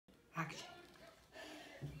Action.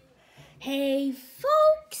 Hey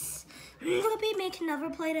folks, we'll be making another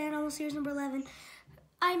Play-Doh Animal Series number 11.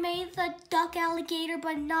 I made the duck alligator,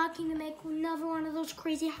 but not going to make another one of those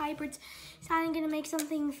crazy hybrids. So I'm going to make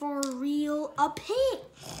something for real, a pig.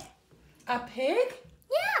 A pig?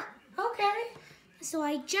 Yeah. Okay. So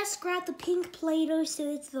I just grabbed the pink Play-Doh,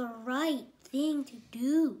 so it's the right thing to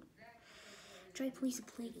do. Try to place a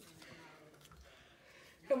Play-Doh.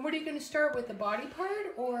 And what are you going to start with, the body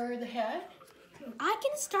part or the head? I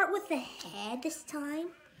can start with the head this time.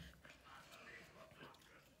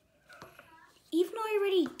 Even though I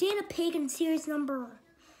already did a pig in series number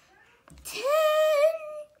 10,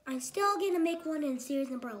 I'm still going to make one in series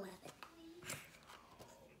number 11.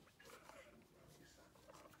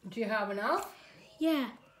 Do you have enough? Yeah.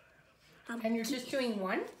 And you're just doing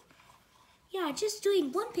one? Yeah, just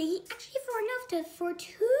doing one piggy. Actually, for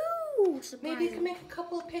two. Maybe you can make a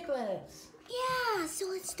couple of piglets. Yeah, so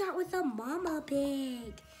let's start with the mama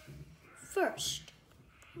pig. First,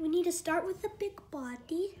 we need to start with the big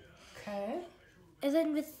body. Okay. And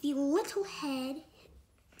then with the little head.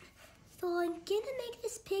 So I'm gonna make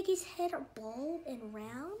this piggy's head bald and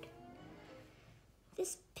round.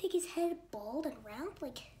 This piggy's head bald and round,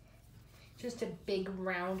 like. Just a big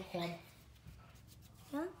round head.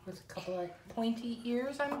 Yeah. With a couple of pointy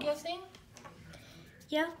ears, I'm guessing.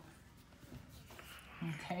 Yeah.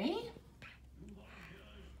 Okay.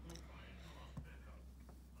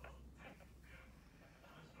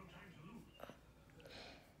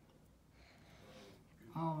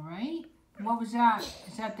 All right. What was that?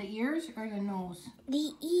 Is that the ears or the nose?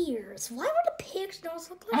 The ears. Why would a pig's nose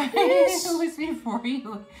look like this? It was before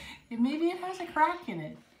you. Maybe it has a crack in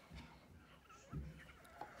it.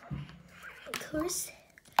 Of course,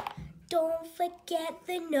 don't forget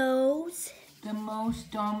the nose. The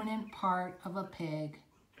most dominant part of a pig.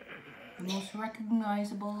 The most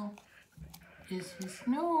recognizable is his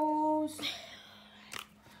nose.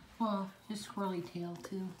 Well, his swirly tail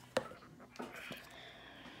too.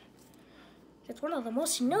 It's one of the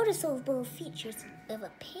most noticeable features of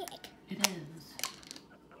a pig. It is.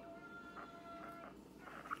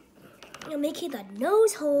 You're making the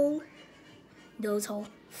nose hole. Nose hole.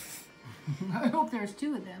 I hope there's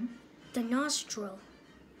two of them. The nostril.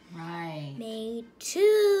 Right. Made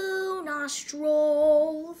two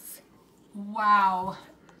nostrils. Wow.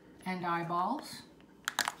 And eyeballs.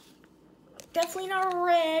 Definitely not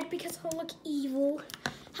red because it'll look evil.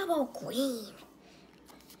 How about green?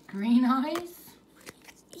 Green eyes.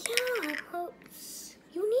 Yeah, it's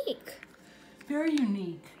unique. Very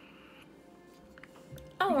unique.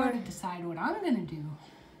 Oh, I gotta decide what I'm gonna do.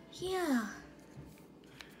 yeah.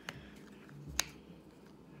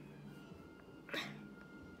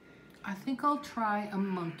 I think I'll try a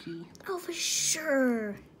monkey. Oh, for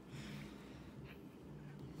sure.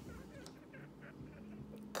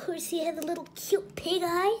 Of course, you have the little cute pig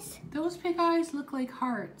eyes. Those pig eyes look like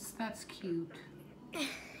hearts. That's cute.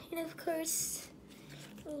 And of course,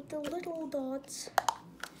 we need the little dots.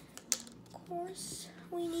 Of course,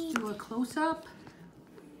 we need... Do a close-up.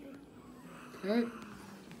 Okay.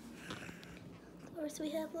 Of course, we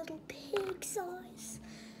have little pig's eyes.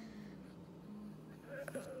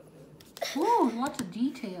 Ooh, lots of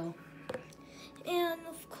detail. And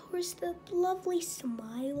of course, the lovely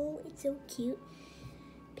smile. It's so cute.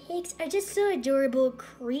 Pigs are just so adorable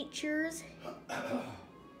creatures.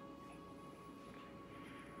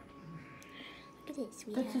 Look at this.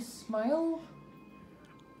 That's a smile.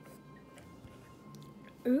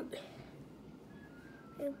 Ooh.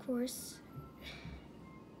 And of course.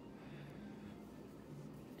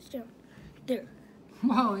 So, there.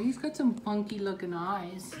 Wow, he's got some funky looking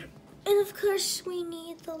eyes. And of course, we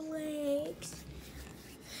need the legs.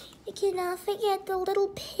 You cannot forget the little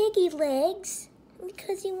piggy legs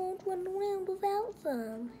because you won't run around without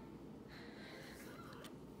them.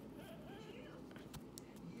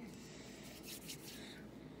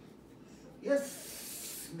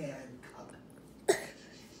 Yes, man cub.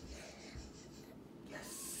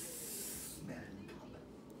 Yes, man cub.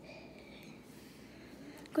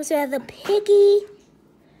 Of course, we have the piggy.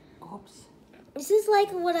 Oops. This is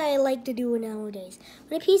like what I like to do nowadays.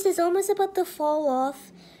 When a piece is almost about to fall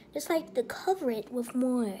off, just like to cover it with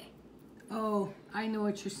more. Oh, I know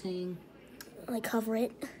what you're saying. Like cover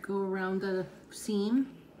it. Go around the seam.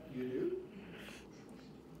 You do?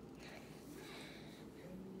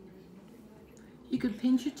 You could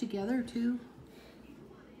pinch it together too.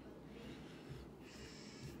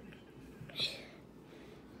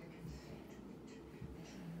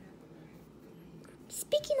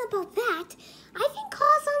 Speaking about that, I think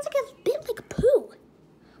Caw sounds like a bit like Pooh.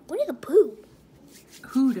 Winnie the Pooh.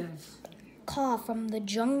 Who does? caw from the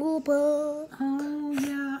Jungle Book. Oh,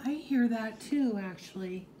 yeah, I hear that too,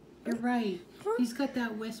 actually. You're right. He's got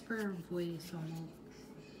that whisper voice almost.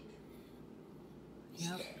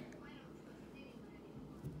 Yep.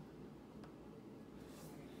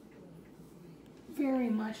 Very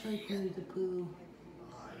much like Winnie the Pooh.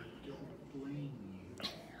 I don't blame you.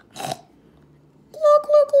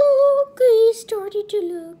 Look, he's starting to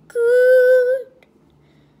look good.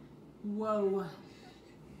 Whoa.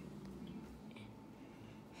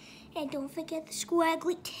 And don't forget the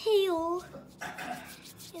squiggly tail.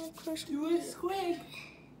 And of course, Do a squig.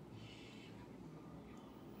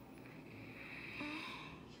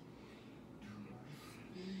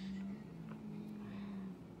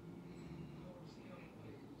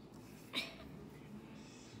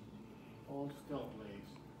 Hold still, please.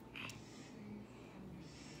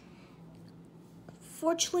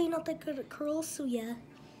 fortunately not that good at curls, so yeah.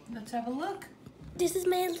 Let's have a look. This is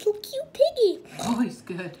my little cute piggy. Oh, he's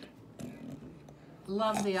good.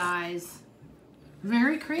 Love the eyes.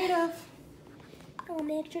 Very creative. Oh,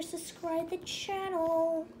 make sure to subscribe the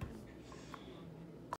channel.